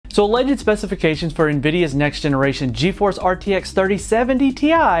So alleged specifications for NVIDIA's next generation GeForce RTX 3070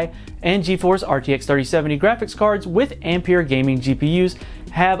 Ti and GeForce RTX 3070 graphics cards with Ampere gaming GPUs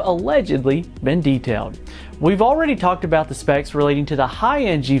have allegedly been detailed. We've already talked about the specs relating to the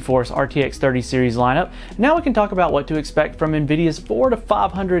high-end GeForce RTX 30 series lineup. Now we can talk about what to expect from NVIDIA's $400 to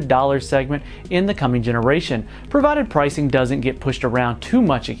 $500 segment in the coming generation, provided pricing doesn't get pushed around too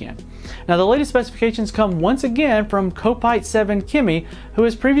much again. Now the latest specifications come once again from Copite7 Kimmy, who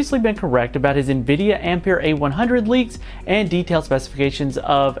has previously been correct about his NVIDIA Ampere A100 leaks and detailed specifications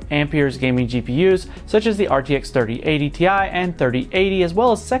of Ampere's gaming GPUs, such as the RTX 3080 Ti and 3080, as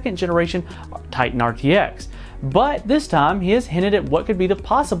well as second generation Titan RTX. But this time he has hinted at what could be the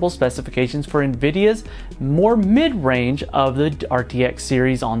possible specifications for NVIDIA's more mid-range of the RTX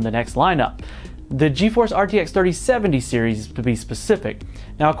series on the next lineup. The GeForce RTX 3070 series to be specific.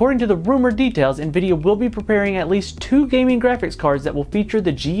 Now according to the rumored details, NVIDIA will be preparing at least 2 gaming graphics cards that will feature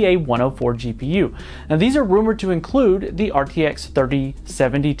the GA104 GPU. Now these are rumored to include the RTX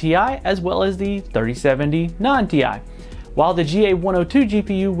 3070 Ti as well as the 3070 non-Ti. While the GA102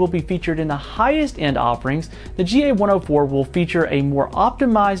 GPU will be featured in the highest end offerings, the GA104 will feature a more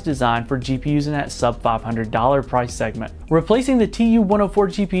optimized design for GPUs in that sub $500 price segment. Replacing the TU104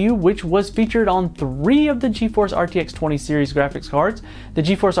 GPU, which was featured on 3 of the GeForce RTX 20 series graphics cards, the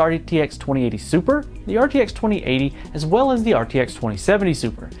GeForce RTX 2080 Super, the RTX 2080, as well as the RTX 2070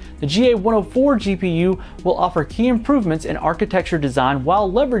 Super. The GA104 GPU will offer key improvements in architecture design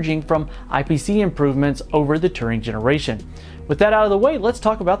while leveraging from IPC improvements over the Turing generation. With that out of the way, let's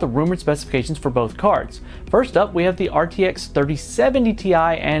talk about the rumored specifications for both cards. First up, we have the RTX 3070 Ti,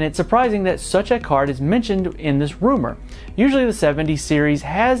 and it's surprising that such a card is mentioned in this rumor. Usually the 70 series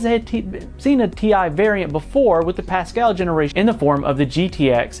has seen a Ti variant before with the Pascal generation in the form of the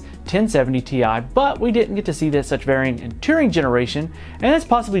GTX 1070 Ti, but we didn't get to see that such variant in Turing generation, and that's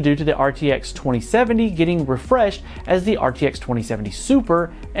possibly due to the RTX 2070 getting refreshed as the RTX 2070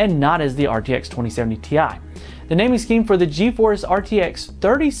 Super and not as the RTX 2070 Ti. The naming scheme for the GeForce RTX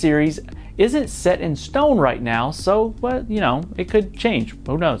 30 series isn't set in stone right now, so, well, you know, it could change.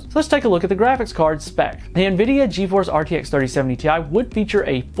 Who knows? So let's take a look at the graphics card spec. The NVIDIA GeForce RTX 3070 Ti would feature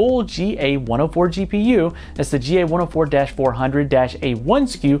a full GA104 GPU, that's the GA104-400-A1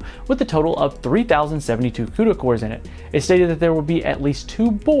 SKU, with a total of 3072 CUDA cores in it. It's stated that there will be at least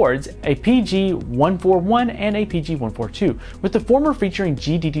 2 boards, a PG141 and a PG142, with the former featuring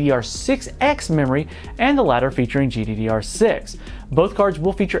GDDR6X memory and the latter featuring GDDR6. Both cards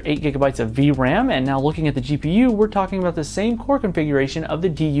will feature 8 GB of VRAM, and now looking at the GPU, we're talking about the same core configuration of the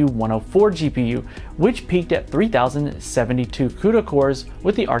DU104 GPU, which peaked at 3072 CUDA cores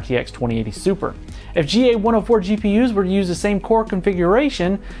with the RTX 2080 Super. If GA104 GPUs were to use the same core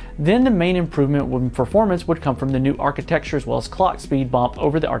configuration, then the main improvement in performance would come from the new architecture as well as clock speed bump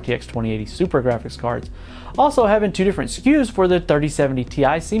over the RTX 2080 Super graphics cards. Also, having 2 different SKUs for the 3070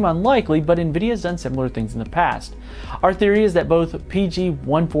 Ti seem unlikely, but NVIDIA has done similar things in the past. Our theory is that both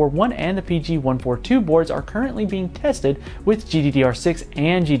PG141 and the PG142 boards are currently being tested with GDDR6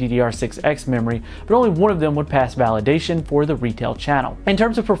 and GDDR6X memory, but only one of them would pass validation for the retail channel. In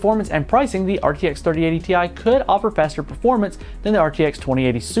terms of performance and pricing, the RTX 3080 Ti could offer faster performance than the RTX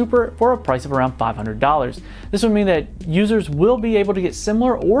 2080 Super for a price of around $500. This would mean that users will be able to get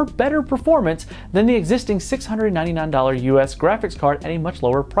similar or better performance than the existing $699 US graphics card at a much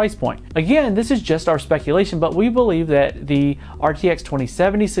lower price point. Again, this is just our speculation, but we believe that the RTX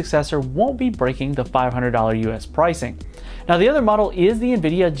 2070 successor won't be breaking the $500 US pricing. Now the other model is the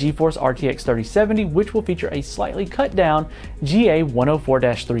NVIDIA GeForce RTX 3070, which will feature a slightly cut down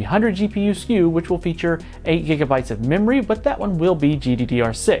GA104-300 GPU SKU, which will feature 8 GB of memory, but that one will be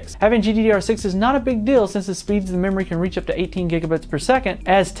GDDR6. Having GDDR6 is not a big deal since the speeds of the memory can reach up to 18 gigabits per second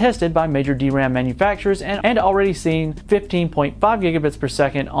as tested by major DRAM manufacturers and already seen 15.5 gigabits per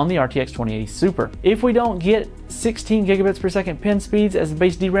second on the RTX 2080 Super. If we don't get 16 gigabits per second pin speeds as the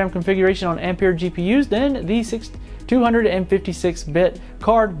base DRAM configuration on Ampere GPUs, then the 256-bit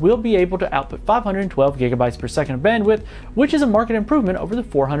card will be able to output 512 gigabytes per second of bandwidth, which is a marked improvement over the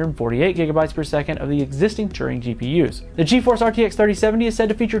 448 gigabytes per second of the existing Turing GPUs. The GeForce RTX 3070 is said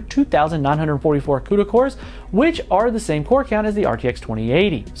to feature 2,944 CUDA cores, which are the same core count as the RTX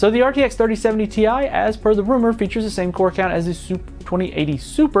 2080. So the RTX 3070 Ti, as per the rumor, features the same core count as the 2080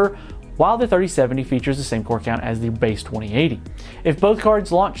 Super, while the 3070 features the same core count as the base 2080. If both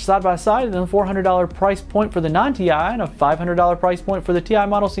cards launch side by side, then a $400 price point for the non-Ti and a $500 price point for the Ti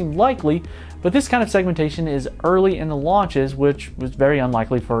model seem likely, but this kind of segmentation is early in the launches, which was very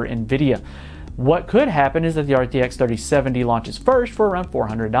unlikely for NVIDIA. What could happen is that the RTX 3070 launches first for around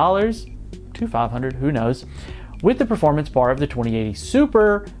 $400 to $500, who knows, with the performance bar of the 2080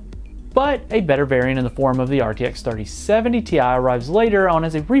 Super but a better variant in the form of the RTX 3070 Ti arrives later on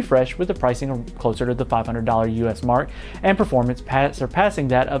as a refresh with the pricing closer to the $500 US mark and performance surpassing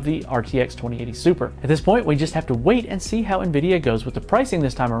that of the RTX 2080 Super. At this point, we just have to wait and see how NVIDIA goes with the pricing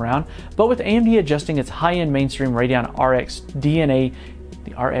this time around, but with AMD adjusting its high-end mainstream Radeon RX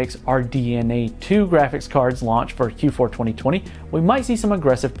RDNA 2 graphics cards launch for Q4 2020, we might see some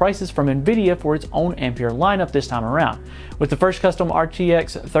aggressive prices from NVIDIA for its own Ampere lineup this time around. With the first custom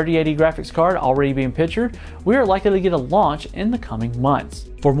RTX 3080 graphics card already being pictured, we are likely to get a launch in the coming months.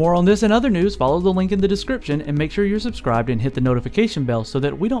 For more on this and other news, follow the link in the description and make sure you're subscribed and hit the notification bell so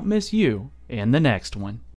that we don't miss you in the next one.